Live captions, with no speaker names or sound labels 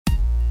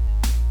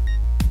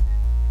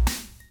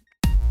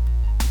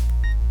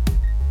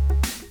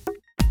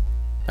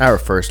Our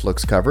First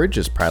Looks coverage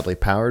is proudly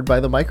powered by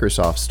the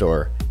Microsoft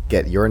Store.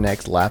 Get your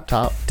next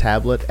laptop,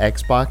 tablet,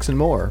 Xbox, and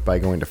more by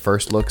going to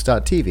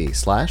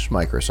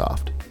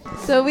firstlooks.tv/Microsoft.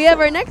 So we have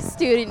our next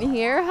student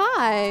here.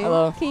 Hi.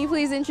 Hello. Can you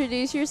please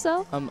introduce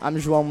yourself? I'm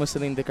João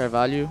Mussolini de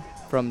Carvalho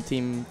from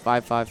Team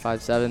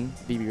 5557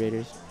 BB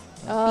Raiders.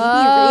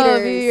 Oh,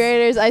 Raiders. BB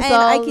Raiders. I And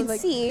saw. I can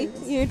see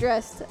you're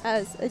dressed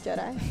as a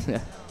Jedi. Yeah.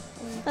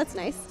 That's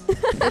nice.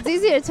 It's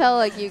easy to tell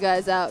like you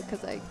guys out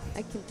because I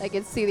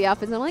can see the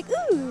outfits. And I'm like,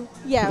 ooh.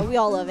 Yeah, we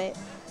all love it.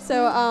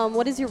 So,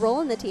 what is your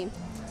role in the team?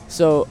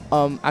 So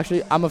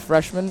actually, I'm a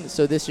freshman.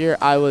 So this year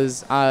I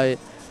was in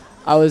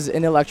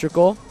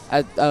electrical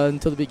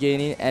until the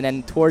beginning, and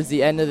then towards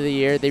the end of the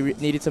year they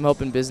needed some help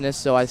in business.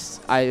 So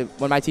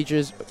when my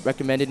teachers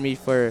recommended me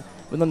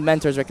when the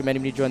mentors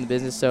recommended me to join the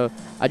business, so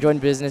I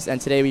joined business,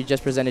 and today we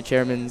just presented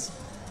chairman's.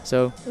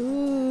 So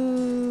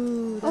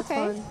Ooh, that's Okay.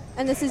 fun.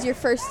 And this is your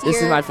first year.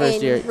 This is my first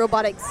in year.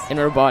 robotics in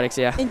robotics,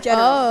 yeah, in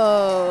general.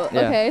 Oh,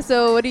 Yeah. okay.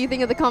 So what do you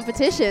think of the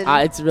competition?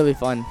 it's really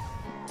fun.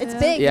 It's Yeah.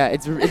 big. Yeah,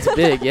 it's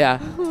big, yeah.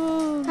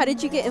 How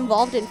did you get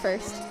involved in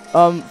first?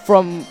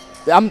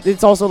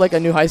 It's also like a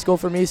new high school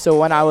for me. So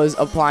when I was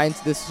applying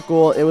to this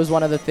school, it was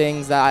one of the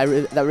things that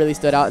that really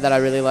stood out that I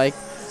really liked.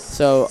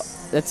 So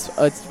it's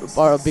a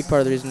big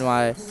part of the reason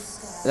why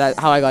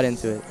how I got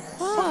into it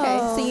Okay,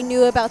 so you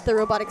knew about the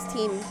robotics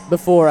team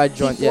before I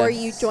joined. before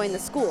Yeah, you joined the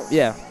school.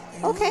 yeah.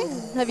 Okay.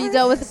 Have you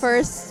dealt with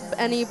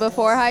any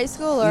before high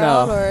school or No.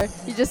 all, or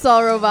you just saw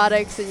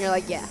robotics and you're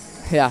like, yeah,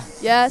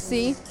 Yeah,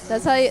 see,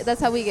 that's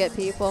how we get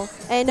people.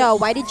 And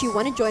why did you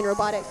want to join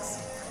robotics?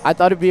 I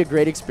thought it'd be a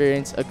great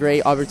experience, a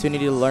great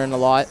opportunity to learn a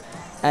lot,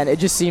 and it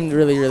just seemed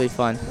really, really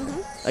fun.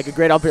 Like a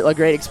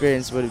great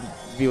experience would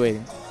be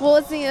waiting. Well,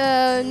 it's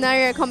now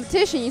you're at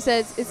competition. You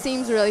said it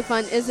seems really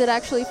fun. Is it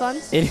actually fun?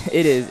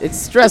 It is. It's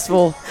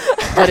stressful,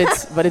 but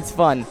it's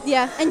fun.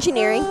 Yeah,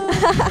 engineering.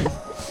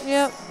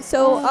 Yep.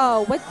 So,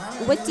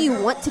 what do you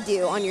want to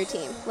do on your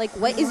team? Like,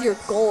 what is your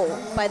goal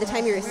by the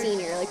time you're a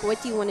senior? Like,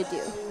 what do you want to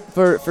do?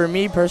 For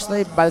me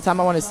personally, by the time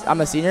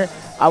I'm a senior,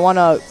 I want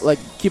to like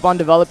keep on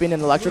developing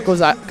in electricals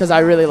because I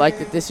really liked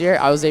it this year.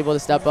 I was able to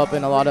step up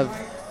in a lot of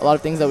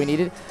things that we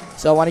needed.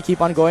 So I want to keep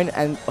on going.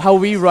 And how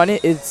we run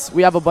it is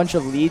we have a bunch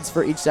of leads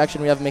for each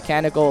section. We have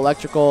mechanical,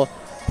 electrical,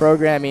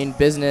 programming,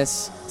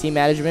 business, team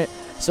management.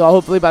 So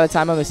hopefully by the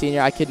time I'm a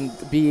senior, I can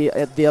be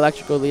the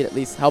electrical lead at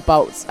least, help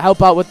out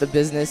with the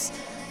business,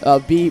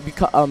 help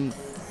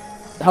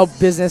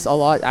business a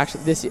lot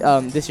actually this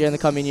year in the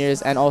coming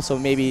years, and also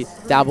maybe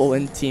dabble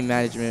in team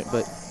management.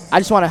 But I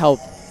just want to help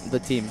the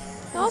team.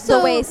 Also,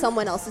 the way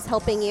someone else is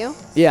helping you.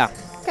 Yeah.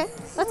 Okay,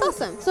 that's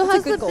awesome. So That's a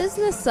how's good the goal.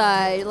 business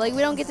side? Like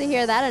we don't get to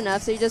hear that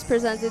enough. So you just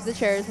presented the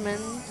chairman.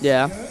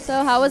 Yeah.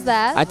 So how was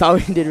that? I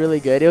thought we did really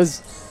good. It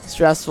was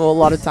stressful, a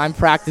lot of time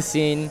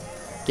practicing,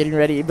 getting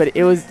ready, but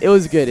it was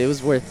good. It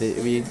was worth it.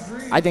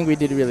 I think we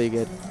did really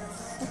good.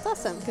 That's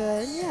awesome.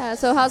 Good. Yeah.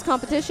 So how's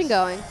competition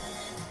going?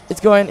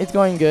 It's going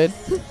good.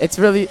 It's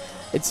really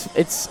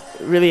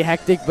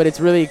hectic, but it's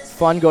really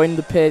fun going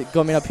to the pit,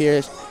 coming up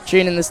here,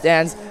 cheering in the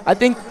stands. I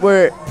think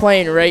we're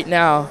playing right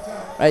now,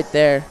 right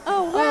there. Oh,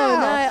 Oh,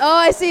 nice. Oh,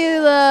 I see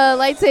the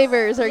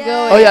lightsabers are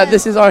going. Oh yeah,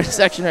 this is our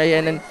section right here,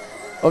 and then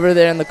over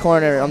there in the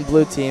corner on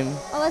blue team.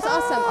 Oh, that's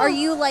awesome. Are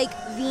you like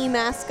the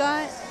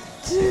mascot?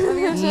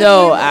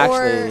 No,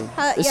 actually,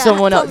 there's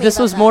someone tell else. me This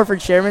about was that. more for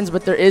chairmans,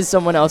 but there is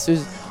someone else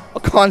who's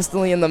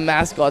constantly in the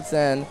mascot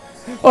stand.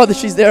 Oh,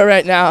 she's there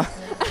right now.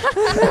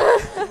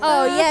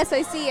 Oh, yes,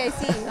 I see.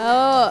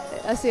 Oh,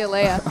 I see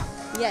Alea.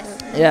 Yes.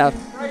 Yeah,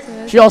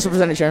 she also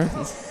presented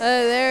chairmans.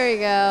 There we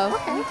go.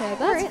 Okay,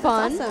 that's Alright,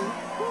 fun. That's awesome.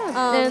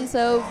 And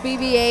so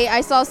BB8,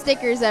 I saw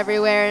stickers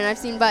everywhere and I've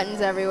seen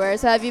buttons everywhere.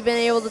 So have you been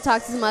able to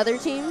talk to some other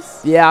teams?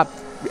 Yeah,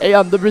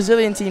 the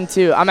Brazilian team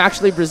too. I'm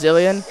actually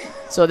Brazilian,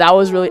 so that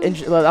was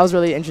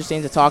really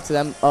interesting to talk to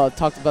them.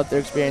 Talk about their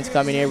experience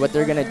coming here, what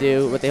they're gonna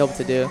do, what they hope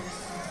to do.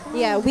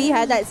 Yeah, we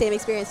had that same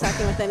experience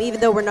talking with them, even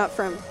though we're not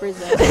from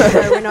Brazil.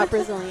 Or we're not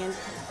Brazilian.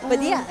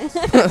 But yeah. So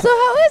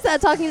how is that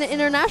talking to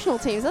international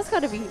teams? That's got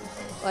to be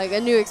like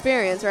a new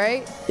experience,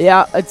 right?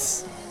 Yeah,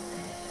 it's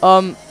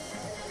new.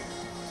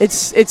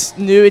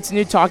 It's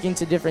new talking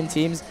to different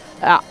teams.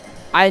 I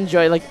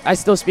enjoy I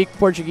still speak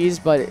Portuguese,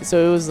 but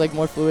so it was like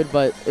more fluid,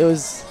 but it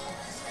was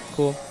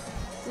cool.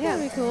 Yeah,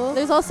 that'd be cool.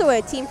 There's also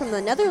a team from the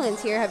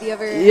Netherlands here. Have you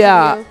ever?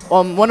 Yeah,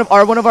 one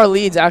of our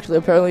leads actually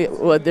apparently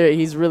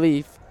he's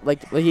really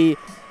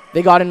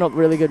they got in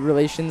really good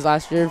relations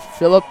last year.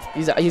 Philip,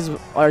 he's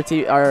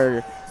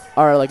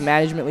our like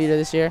management leader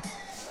this year.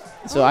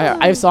 So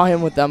I saw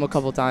him with them a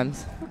couple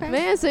times. Okay.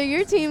 Man, so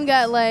your team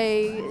got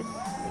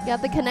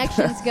the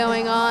connections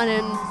going on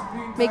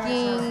and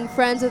making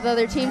friends with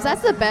other teams.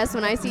 That's the best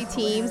when I see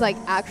teams like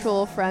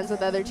actual friends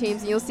with other teams.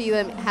 And you'll see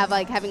them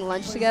having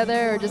lunch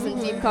together or just in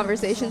deep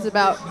conversations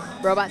about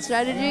robot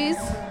strategies.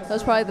 That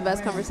was probably the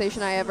best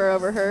conversation I ever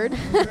overheard.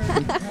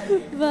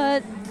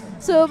 But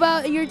so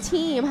about your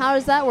team, how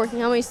is that working?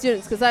 How many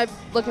students? Because I'm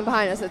looking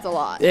behind us, it's a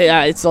lot.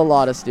 Yeah, it's a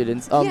lot of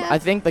students. Yeah. I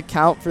think the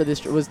count for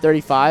this was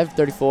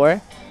 34.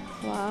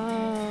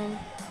 Wow.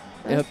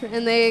 Yep.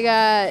 And they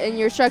got in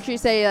your structure you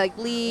say like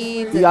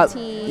leads We and got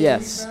teams.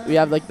 yes. We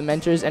have like the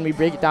mentors, and we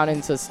break it down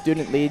into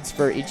student leads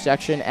for each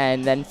section,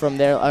 and then from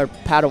there are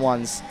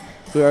Padawans,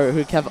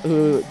 who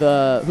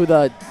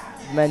the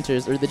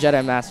mentors or the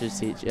Jedi Masters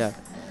teach. Yeah.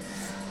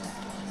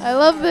 I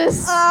love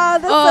this. Oh,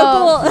 that's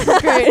Oh, so cool.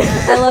 great.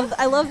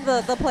 I love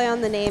the play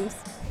on the names.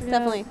 Yeah.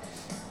 Definitely.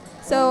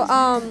 So,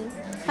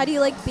 how do you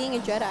like being a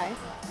Jedi?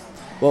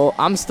 Well,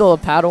 I'm still a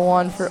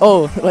Padawan for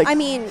like I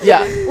mean,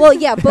 yeah. Well,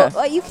 yeah,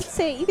 but you can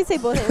say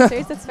both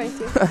answers. That's fine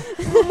too.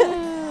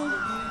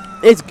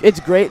 It's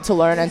great to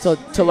learn and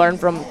to learn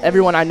from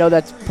everyone I know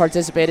that's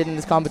participated in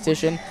this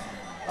competition.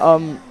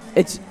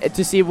 It's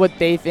to see what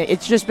they think.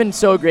 It's just been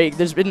so great.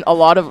 There's been a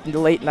lot of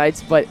late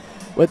nights, but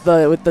with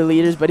the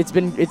leaders. But it's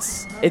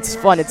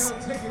fun.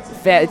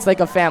 It's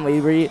like a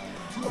family.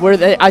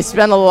 I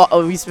spend a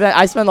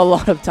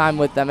lot of time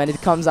with them, and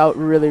it comes out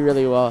really,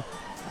 really well.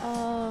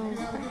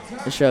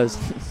 It shows.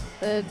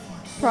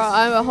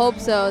 I hope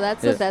so.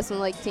 That's Yeah. the best when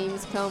like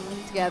teams come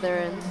together,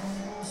 and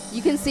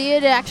you can see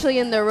it actually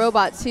in the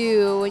robot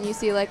too. When you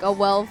see like a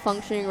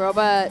well-functioning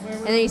robot,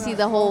 and then you see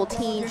the whole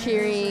team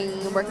cheering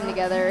and working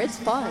together. It's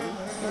fun.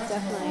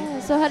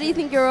 Definitely. So how do you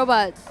think your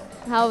robot?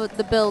 How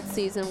the build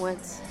season went?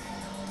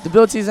 The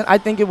build season, I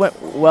think it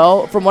went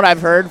well. From what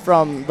I've heard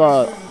from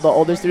the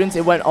older students,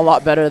 it went a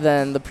lot better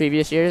than the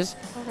previous years.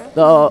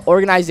 The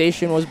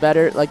organization was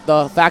better. Like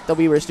the fact that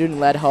we were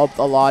student-led helped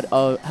a lot.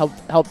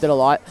 Helped it a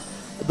lot.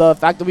 The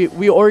fact that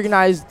we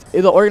organized,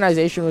 the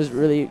organization was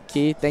really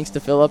key. Thanks to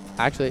Philip,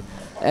 actually.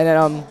 And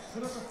then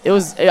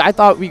I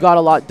thought we got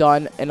a lot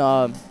done in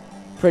a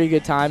pretty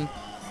good time.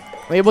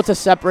 We were able to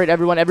separate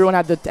everyone. Everyone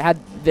had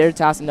their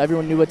tasks, and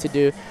everyone knew what to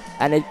do.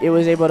 And it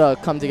was able to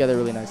come together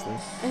really nicely.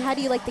 And how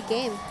do you like the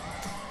game?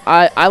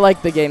 I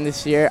like the game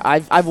this year.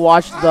 I've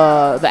watched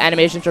the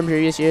animations from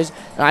previous years,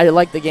 and I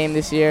like the game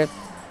this year.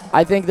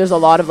 I think there's a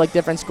lot of like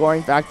different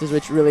scoring factors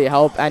which really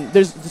help, and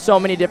there's so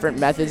many different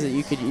methods that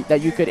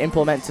you could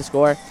implement to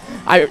score.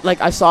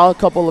 I saw a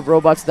couple of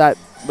robots that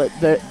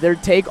their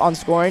take on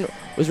scoring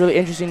was really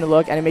interesting to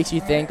look, and it makes you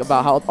think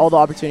about how all the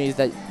opportunities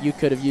that you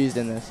could have used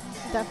in this.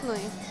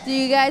 Definitely. Do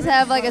you guys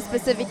have like a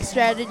specific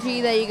strategy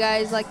that you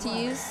guys like to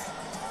use?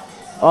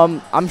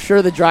 I'm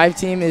sure the drive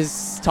team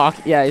is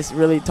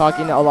really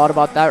talking a lot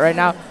about that right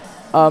now.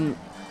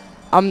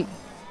 I'm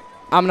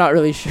not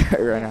really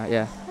sure right now.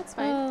 Yeah. That's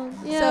fine.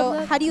 Yeah,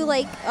 So, how do you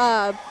like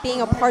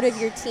being a part of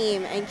your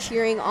team and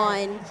cheering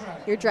on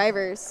your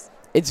drivers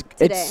It's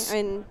today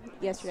and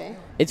yesterday?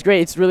 It's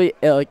great. It's really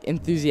like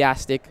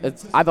enthusiastic.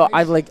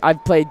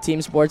 I've played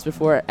team sports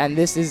before, and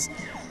this is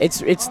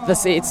it's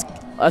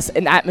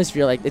an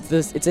atmosphere like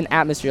it's an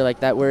atmosphere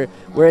like that where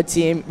we're a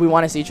team. We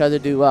want to see each other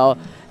do well,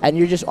 and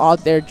you're just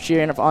out there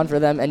cheering on for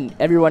them, and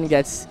everyone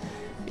gets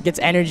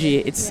energy.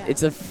 It's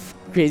a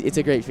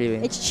great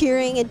feeling. It's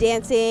cheering and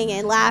dancing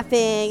and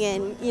laughing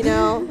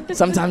and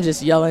Sometimes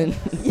just yelling.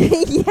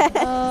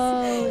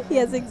 yes.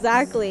 Yes,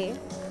 exactly.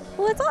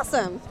 Well, that's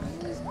awesome.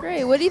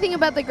 Great. What do you think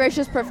about the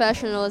gracious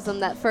professionalism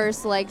that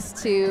FIRST likes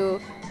to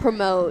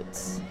promote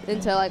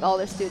into like all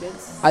their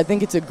students? I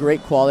think it's a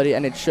great quality,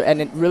 and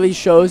it really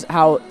shows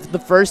how the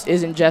FIRST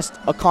isn't just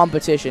a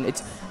competition.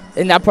 It's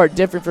in that part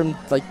different from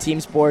like team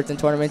sports and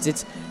tournaments.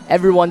 It's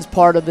everyone's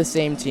part of the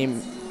same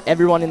team.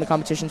 Everyone in the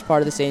competition is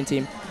part of the same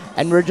team,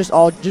 and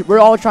we're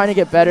all trying to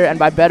get better. And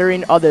by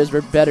bettering others,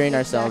 we're bettering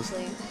ourselves.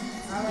 Exactly.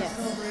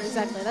 Yes,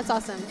 exactly. That's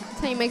awesome.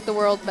 That's how you make the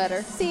world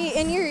better. See,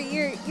 and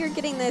you're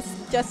getting this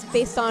just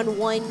based on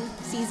one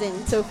season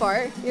so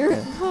far.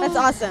 That's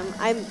awesome.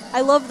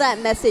 I love that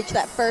message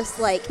that FIRST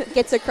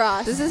gets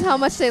across. This is how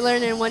much they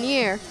learn in 1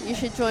 year. You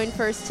should join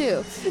FIRST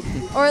too.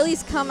 Or at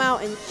least come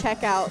out and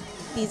check out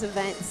these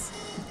events.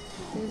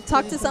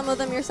 Talk to some of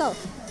them yourself.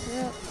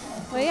 Yeah.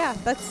 Well, yeah,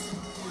 that's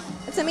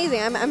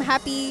amazing. I'm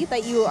happy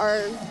that you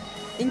are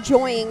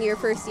enjoying your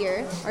first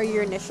year or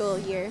your initial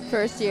year.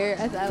 First year.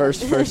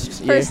 First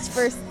year.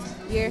 First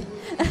year.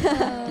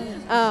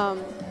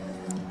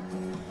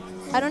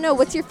 I don't know.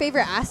 What's your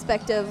favorite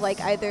aspect of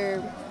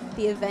either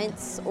the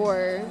events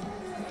or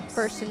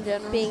FIRST in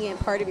general. being a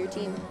part of your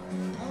team?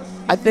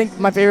 I think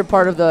my favorite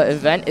part of the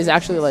event is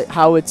actually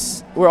how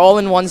we're all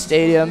in one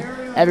stadium,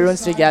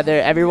 everyone's together,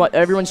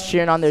 everyone's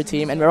cheering on their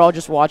team, and we're all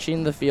just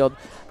watching the field.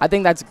 I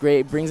think that's great.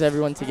 It brings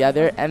everyone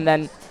together. And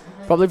then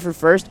probably for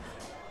FIRST,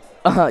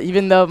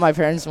 even though my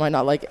parents might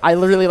not like, I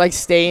literally like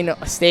staying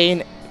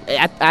in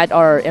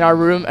our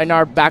room, in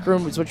our back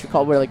room, is what you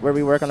call where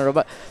we work on the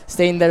robot,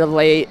 staying there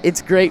late.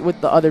 It's great with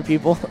the other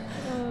people.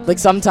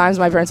 Sometimes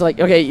my parents are like,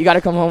 okay, you got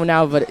to come home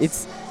now, but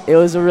it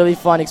was a really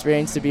fun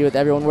experience to be with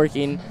everyone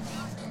working,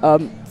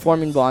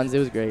 forming bonds. It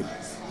was great.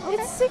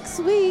 It's 6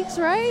 weeks,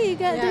 right? You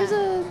got Yeah.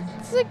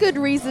 There's a good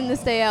reason to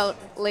stay out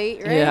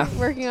late, right? Yeah.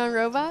 Working on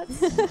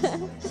robots.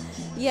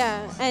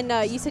 Yeah, and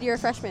you said you're a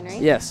freshman,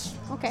 right? Yes.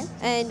 Okay.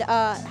 And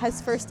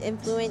has FIRST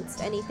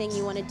influenced anything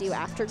you want to do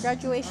after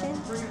graduation?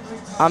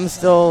 I'm not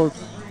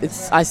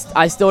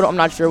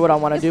sure what I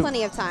want to There's do.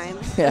 plenty of time.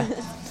 Yeah.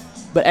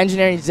 but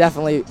engineering is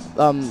definitely,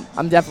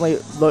 I'm definitely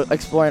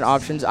exploring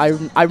options.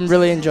 I'm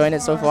really enjoying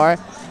it so far.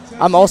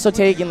 I'm also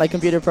taking like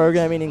computer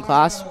programming in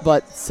class,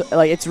 but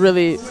like it's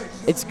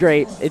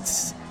great.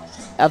 It's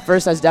at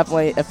first has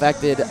definitely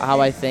affected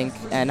how I think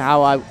and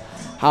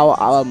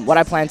what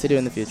I plan to do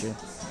in the future.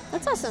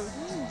 That's awesome.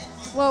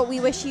 Well, we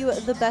wish you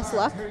the best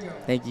luck.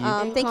 Thank you.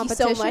 Thank you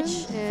so much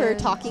Competition for and-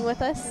 talking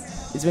with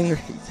us. It's been great.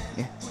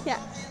 Yeah. Yeah.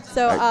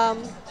 So,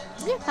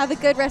 have a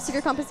good rest of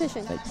your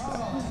competition. Thank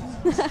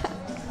you.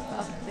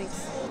 Oh,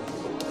 thanks.